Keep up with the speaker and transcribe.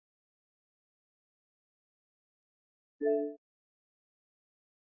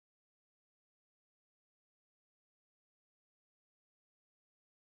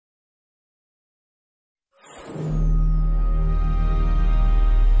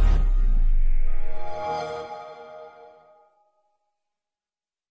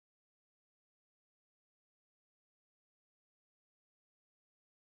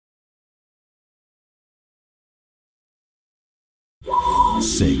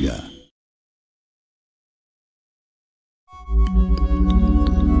Sega.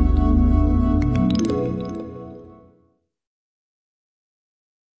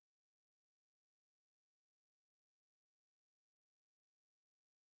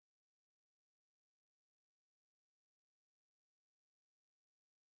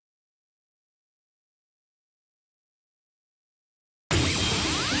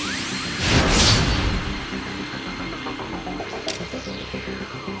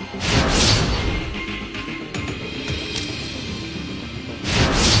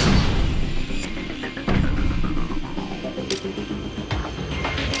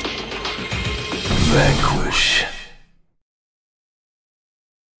 Vanquish.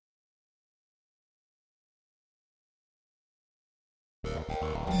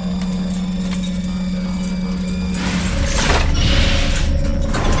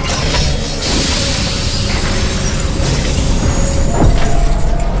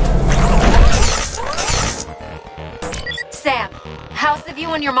 Sam, how's the view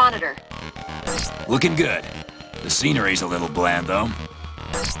on your monitor? Looking good. The scenery's a little bland, though.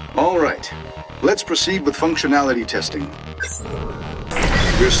 All right. Let's proceed with functionality testing.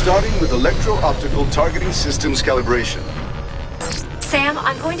 We're starting with electro-optical targeting systems calibration. Sam,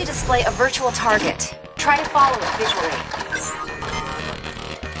 I'm going to display a virtual target. Try to follow it visually.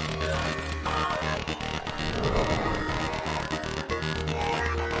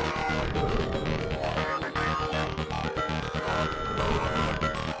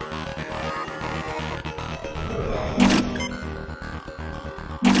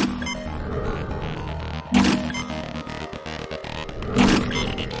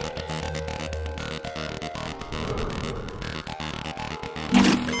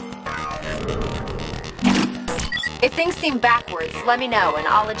 If things seem backwards, let me know and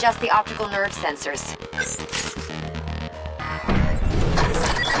I'll adjust the optical nerve sensors.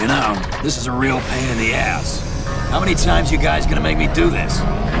 You know, this is a real pain in the ass. How many times you guys gonna make me do this?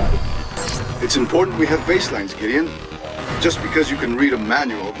 It's important we have baselines, Gideon. Just because you can read a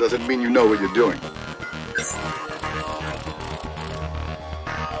manual doesn't mean you know what you're doing.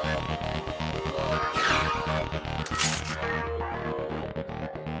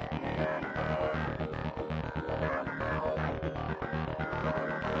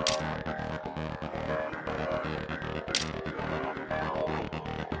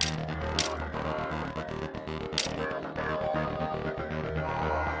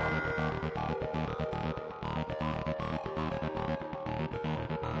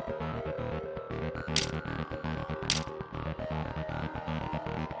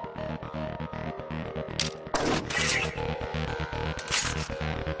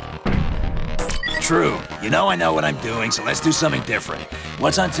 True. You know I know what I'm doing, so let's do something different.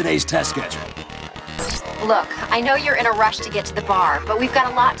 What's on today's test schedule? Look, I know you're in a rush to get to the bar, but we've got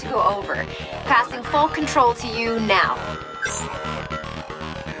a lot to go over. Passing full control to you now.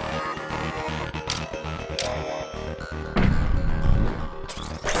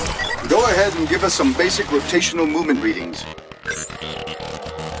 Go ahead and give us some basic rotational movement readings.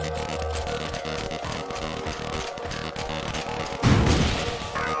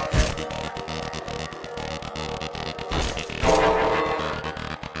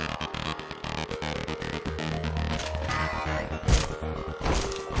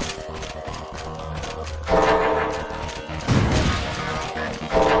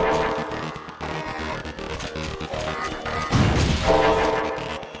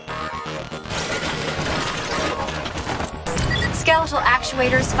 Skeletal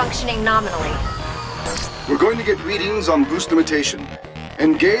actuators functioning nominally. We're going to get readings on boost limitation.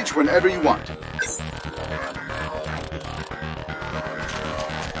 Engage whenever you want.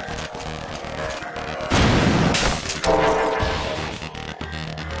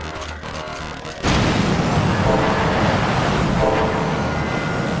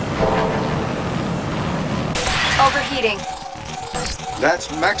 Overheating.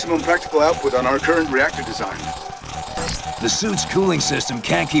 That's maximum practical output on our current reactor design. The suit's cooling system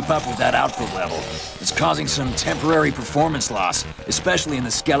can't keep up with that output level. It's causing some temporary performance loss, especially in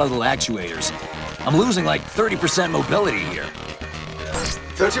the skeletal actuators. I'm losing like 30% mobility here.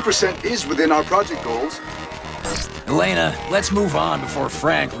 30% is within our project goals. Elena, let's move on before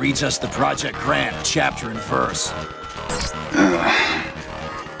Frank reads us the Project Grant chapter and verse.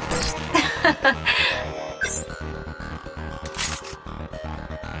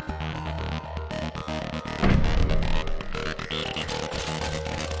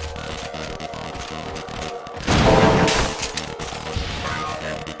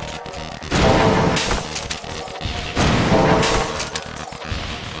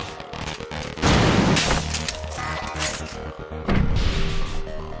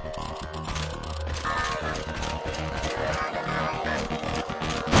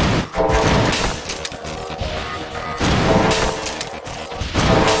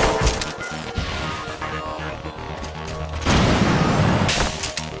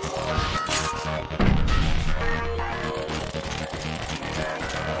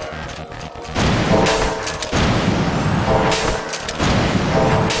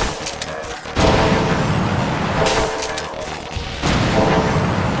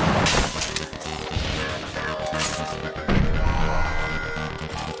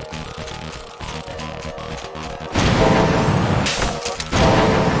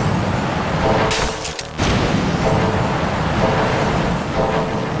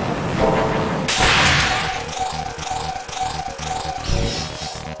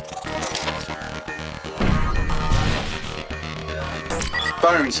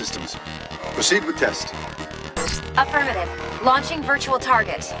 targeting systems. Proceed with test. Affirmative. Launching virtual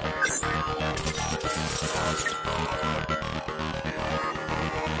target.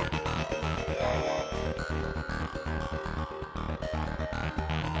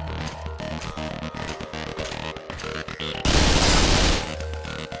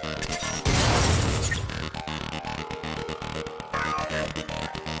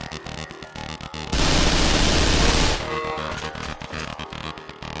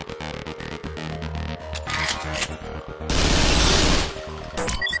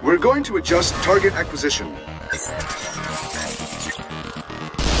 We're going to adjust target acquisition.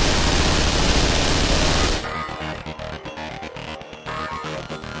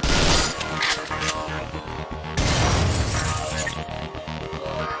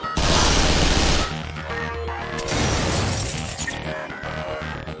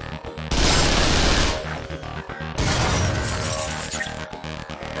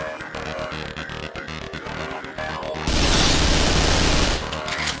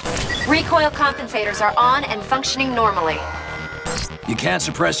 Recoil compensators are on and functioning normally. You can't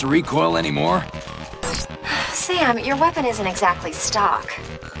suppress the recoil anymore? Sam, your weapon isn't exactly stock.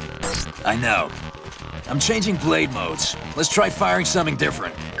 I know. I'm changing blade modes. Let's try firing something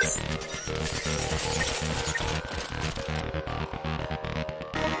different.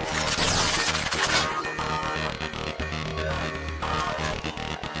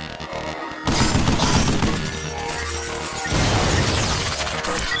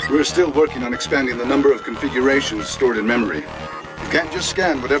 We're still working on expanding the number of configurations stored in memory. You can't just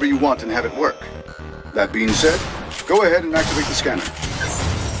scan whatever you want and have it work. That being said, go ahead and activate the scanner.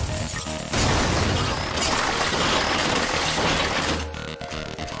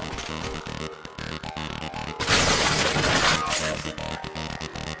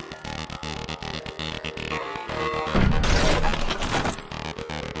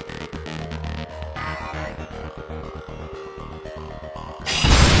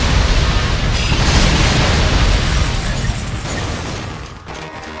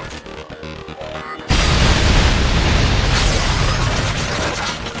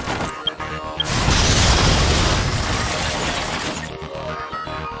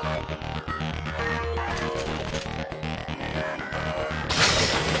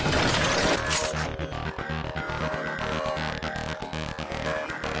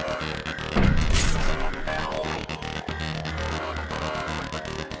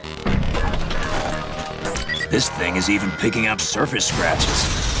 This thing is even picking up surface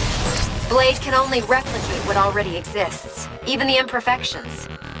scratches. Blade can only replicate what already exists, even the imperfections.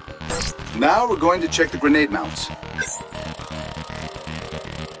 Now we're going to check the grenade mounts.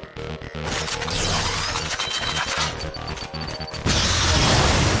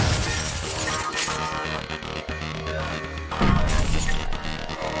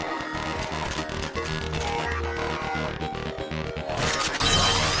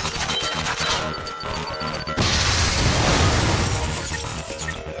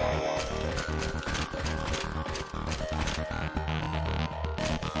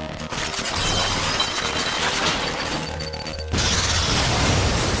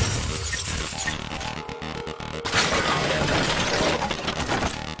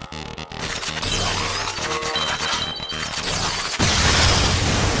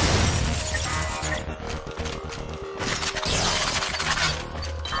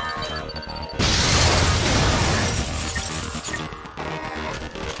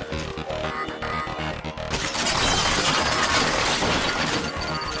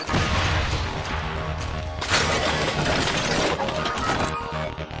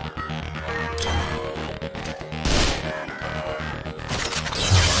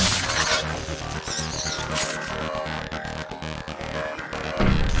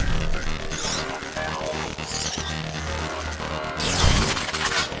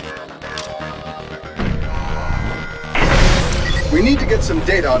 We need to get some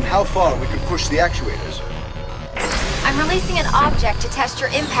data on how far we can push the actuators. I'm releasing an object to test your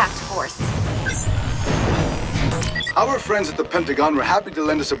impact force. Our friends at the Pentagon were happy to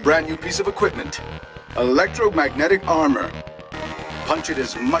lend us a brand new piece of equipment. Electromagnetic armor. Punch it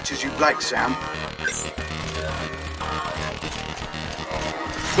as much as you'd like, Sam.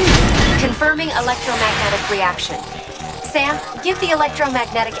 Confirming electromagnetic reaction. Sam, give the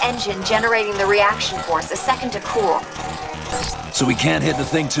electromagnetic engine generating the reaction force a second to cool. So we can't hit the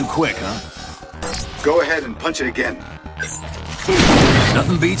thing too quick, huh? Go ahead and punch it again.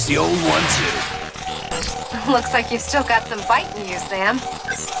 Nothing beats the old 1-2. Looks like you've still got some fight in you, Sam.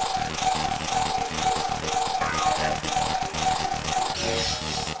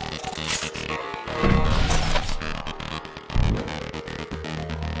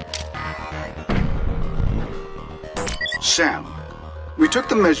 Sam. We took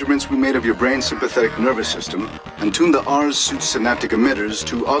the measurements we made of your brain's sympathetic nervous system and tuned the R's suit's synaptic emitters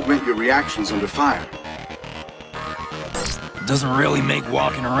to augment your reactions under fire. Doesn't really make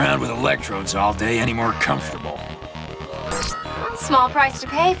walking around with electrodes all day any more comfortable. Small price to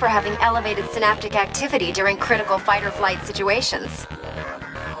pay for having elevated synaptic activity during critical fight-or-flight situations.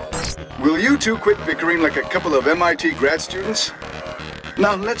 Will you two quit bickering like a couple of MIT grad students?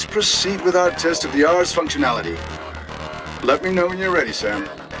 Now let's proceed with our test of the R's functionality. Let me know when you're ready, Sam.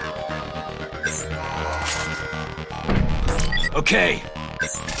 Okay.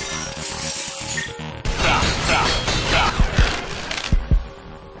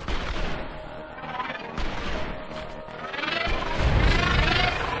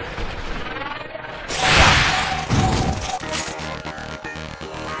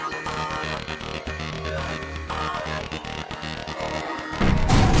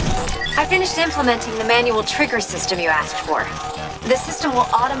 I finished implementing the manual trigger system you asked for. The system will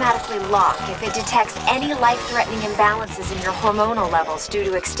automatically lock if it detects any life-threatening imbalances in your hormonal levels due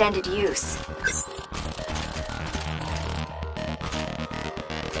to extended use.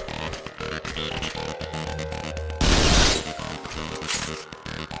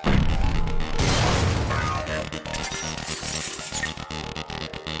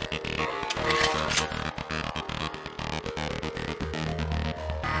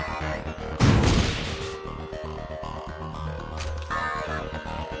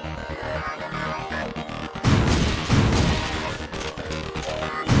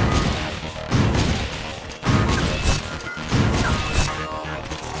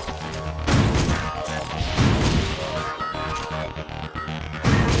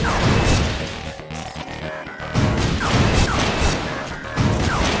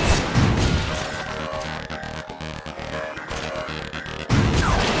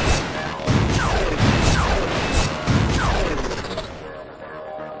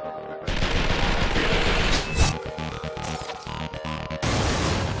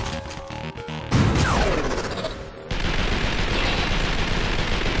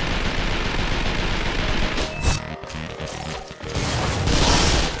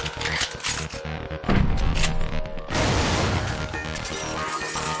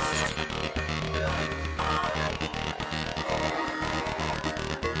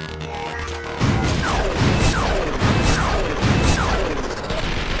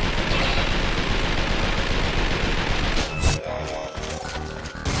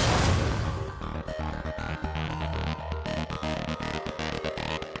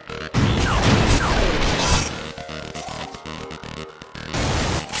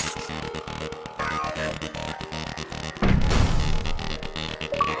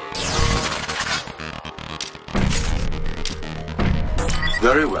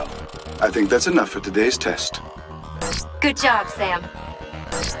 Very well. I think that's enough for today's test. Good job, Sam.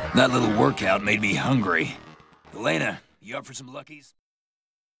 That little workout made me hungry. Elena, you up for some Luckies?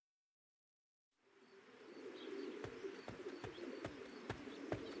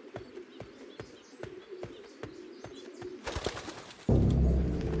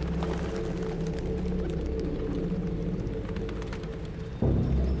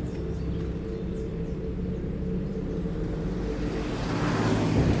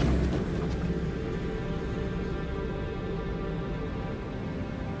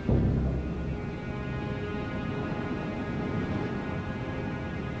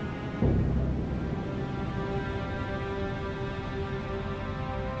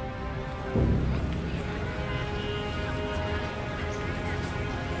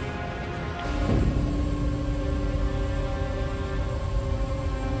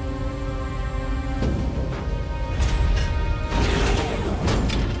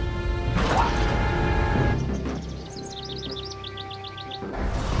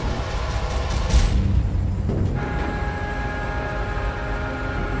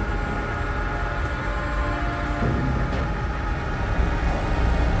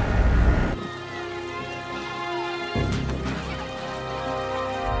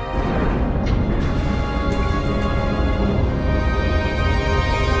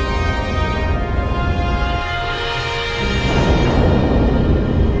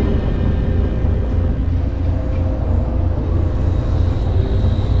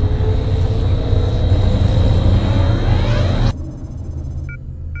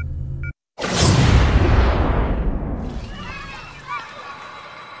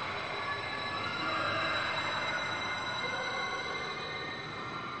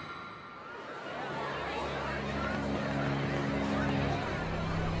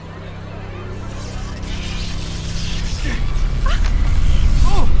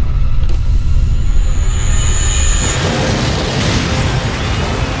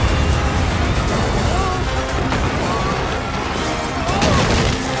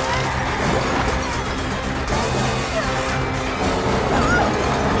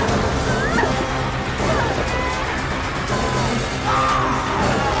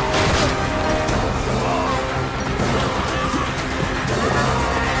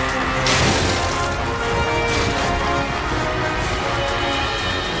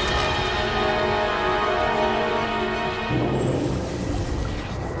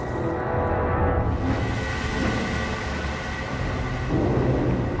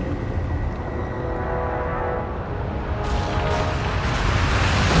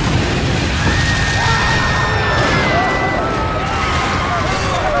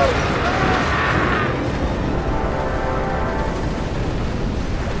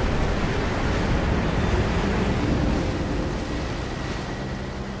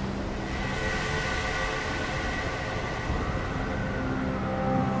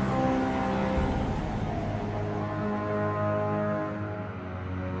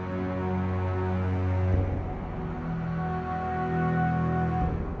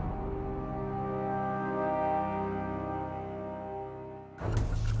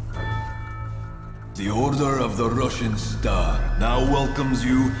 The Order of the Russian Star now welcomes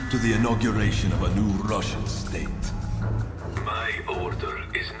you to the inauguration of a new Russian state. My order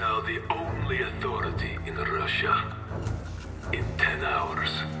is now the only authority in Russia. In 10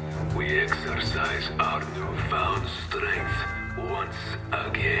 hours, we exercise our newfound strength once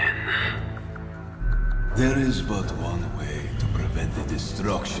again. There is but one way to prevent the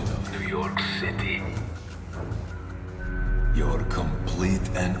destruction of New York City. your complete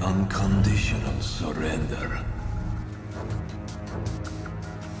and unconditional surrender.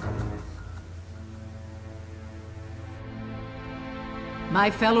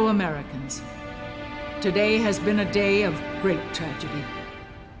 My fellow Americans, today has been a day of great tragedy.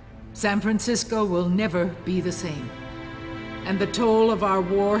 San Francisco will never be the same, and the toll of our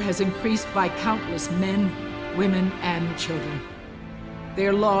war has increased by countless men, women, and children.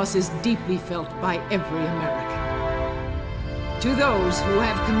 Their loss is deeply felt by every American. To those who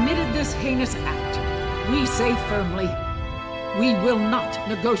have committed this heinous act, we say firmly, we will not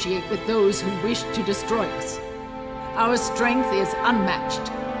negotiate with those who wish to destroy us. Our strength is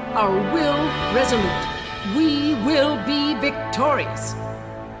unmatched, our will resolute. We will be victorious.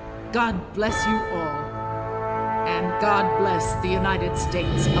 God bless you all, and God bless the United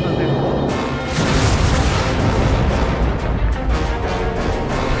States of America.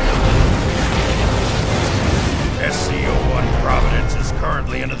 SCO-1 Providence is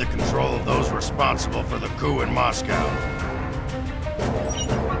currently under the control of those responsible for the coup in Moscow.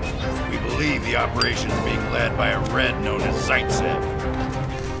 We believe the operation is being led by a Red known as Zaitsev.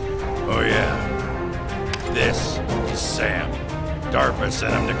 Oh yeah, this is Sam. DARPA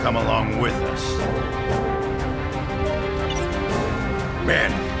sent him to come along with us.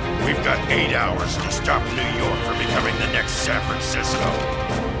 Men, we've got 8 hours to stop New York from becoming the next San Francisco.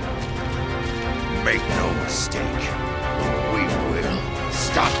 Make no mistake, we will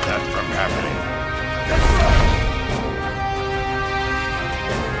stop that from happening.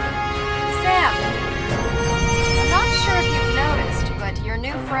 Sam, I'm not sure if you've noticed, but your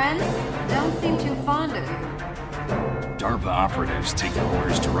new friends don't seem too fond of you. DARPA operatives take their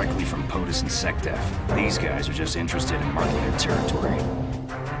orders directly from POTUS and SecDef. These guys are just interested in marking their territory.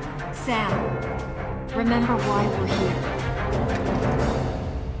 Sam, remember why we're here.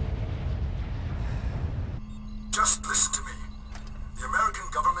 Just listen to me. The American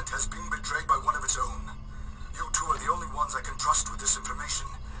government has been betrayed by one of its own. You two are the only ones I can trust with this information.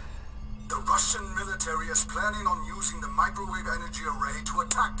 The Russian military is planning on using the microwave energy array to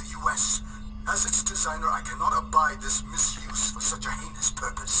attack the U.S. As its designer, I cannot abide this misuse for such a heinous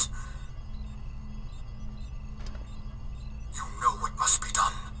purpose. You know what must be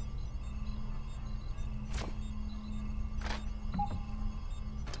done.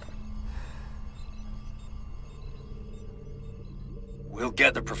 We'll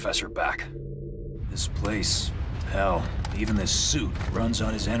get the professor back. This place, hell, even this suit runs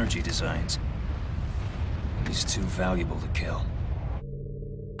on his energy designs. He's too valuable to kill.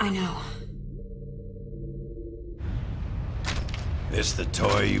 I know. This the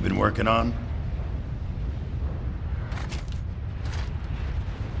toy you've been working on?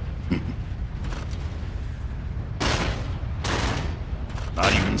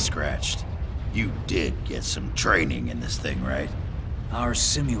 Not even scratched. You did get some training in this thing, right? Our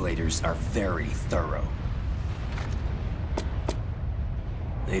simulators are very thorough.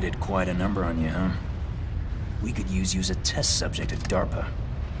 They did quite a number on you, huh? We could use you as a test subject at DARPA.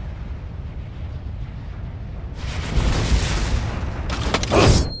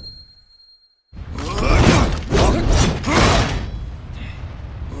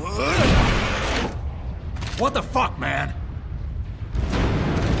 What the fuck, man?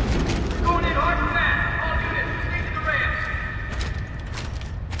 Going in hard and fast. All units, stay to the ramps.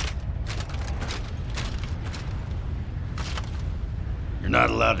 You're not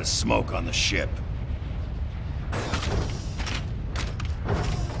allowed to smoke on the ship.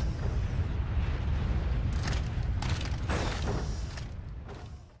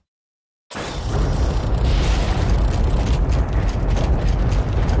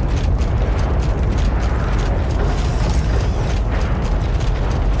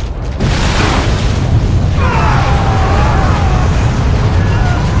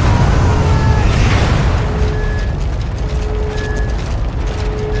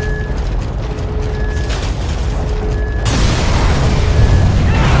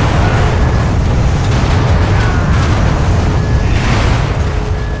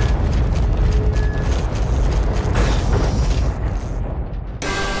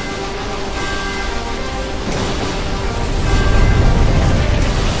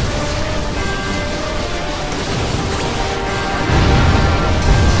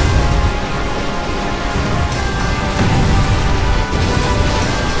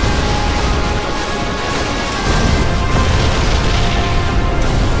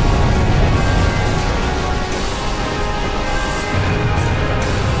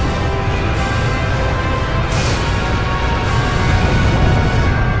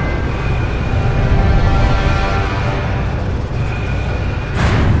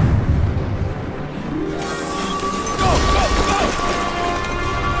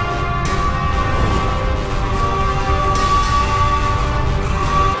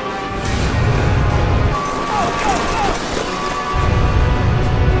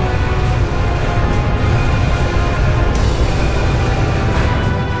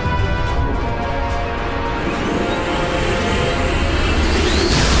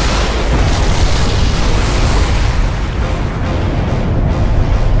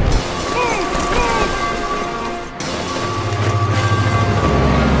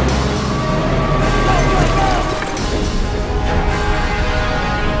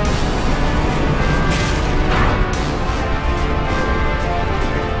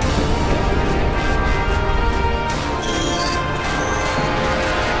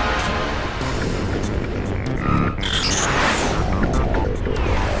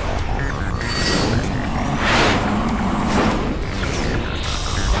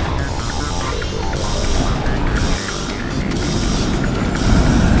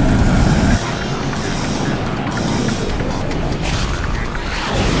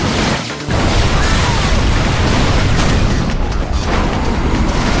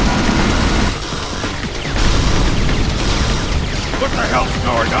 No,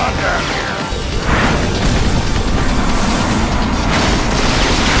 we're not down here.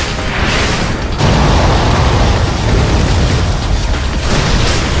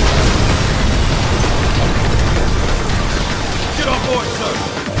 Get on board, sir.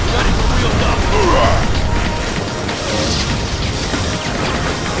 Ready for real stuff.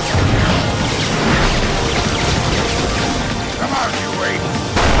 Come on, you wait.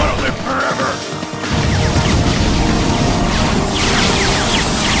 I want to live forever.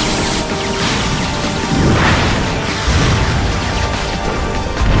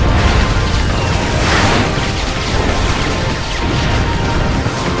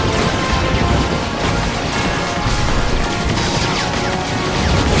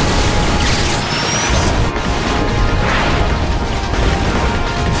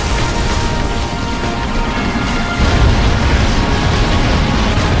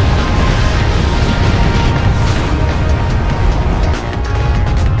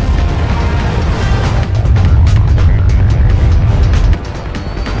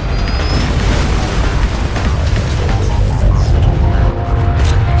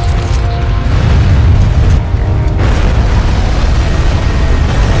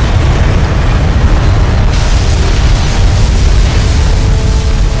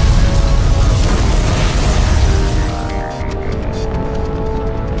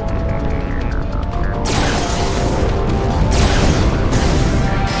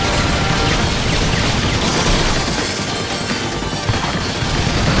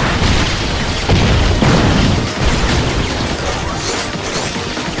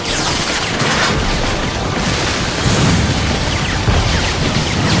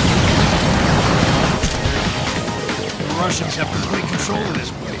 Russians have complete control of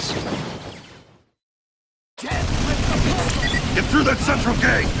this place. Get through that central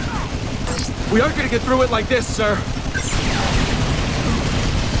gate! We aren't gonna get through it like this, sir. You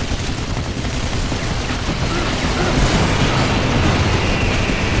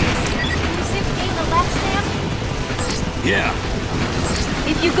see the gate on the left, Sam? Yeah.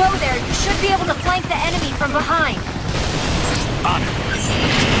 If you go there, you should be able to flank the enemy from behind. On it.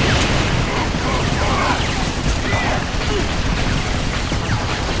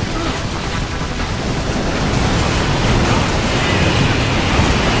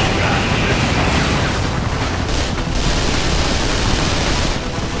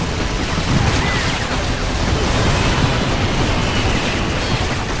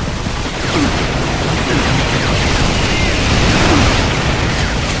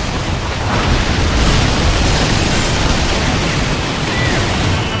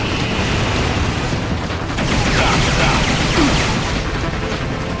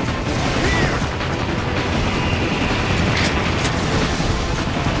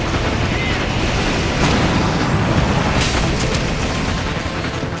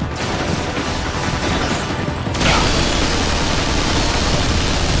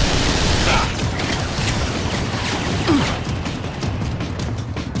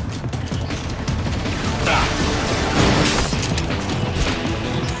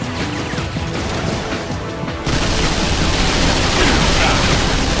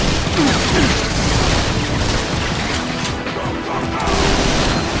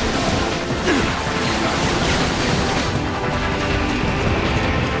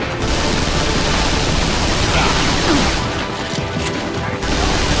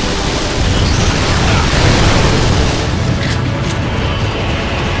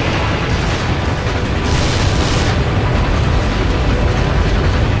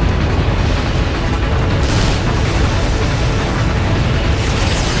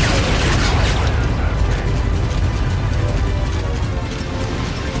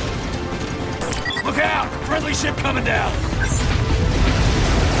 Friendly ship coming down!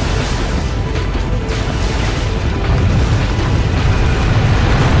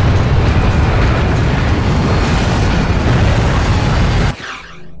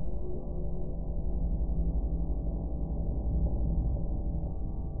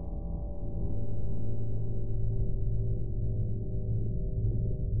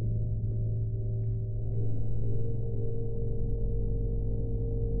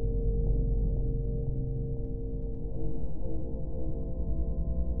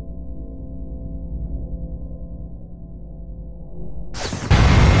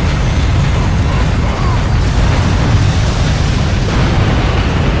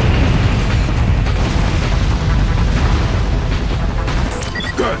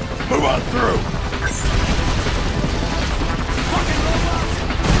 Move on through!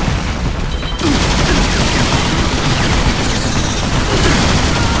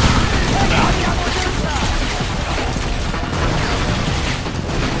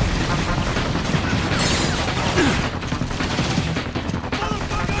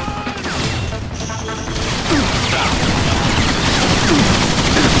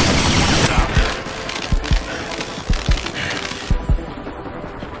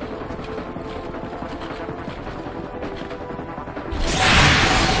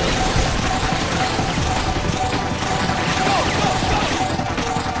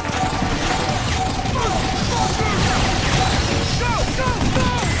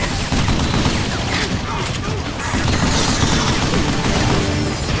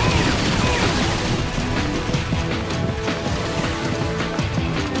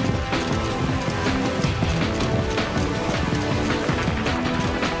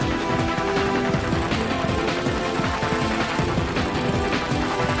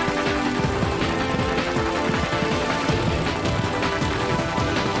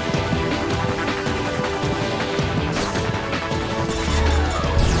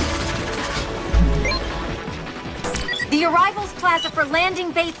 The arrivals plaza for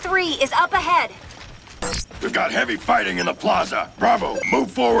landing bay 3 is up ahead. We've got heavy fighting in the plaza. Bravo, move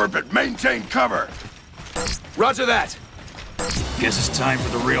forward, but maintain cover. Roger that. Guess it's time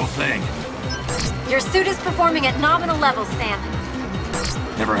for the real thing. Your suit is performing at nominal levels, Sam.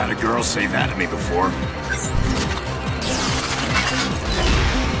 Never had a girl say that to me before.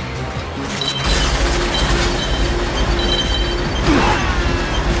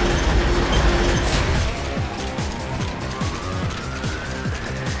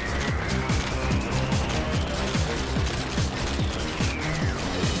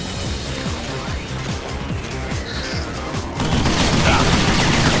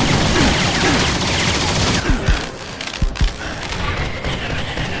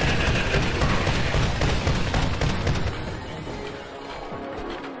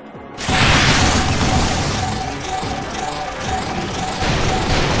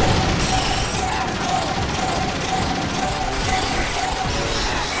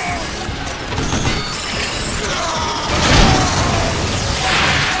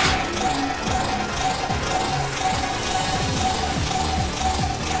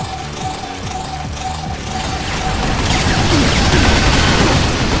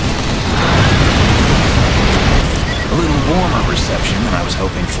 Warmer reception than I was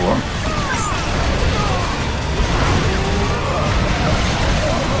hoping for.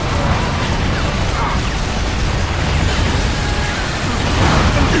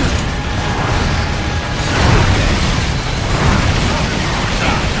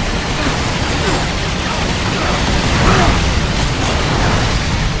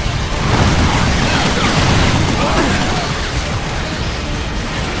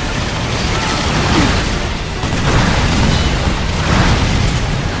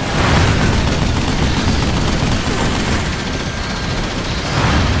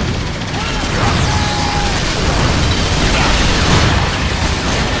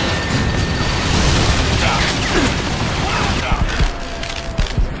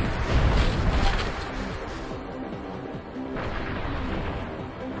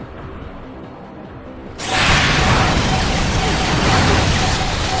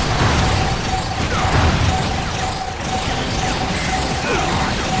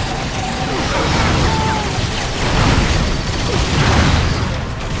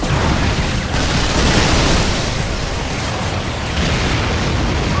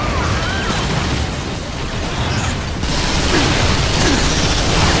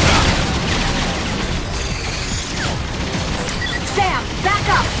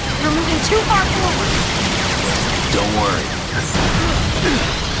 Too far forward. Don't worry.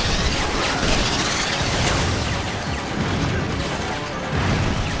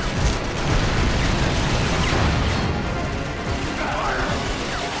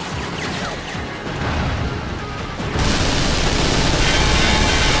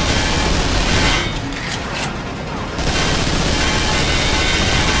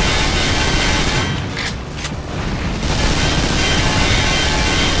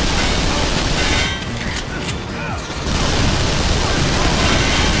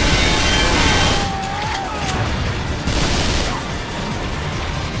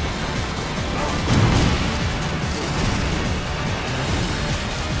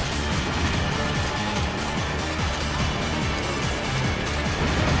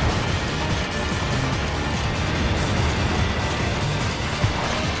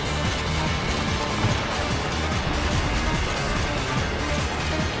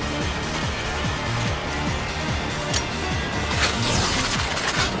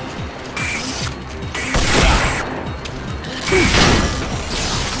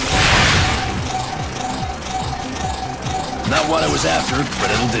 Not what I was after,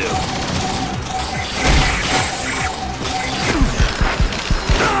 but it'll do.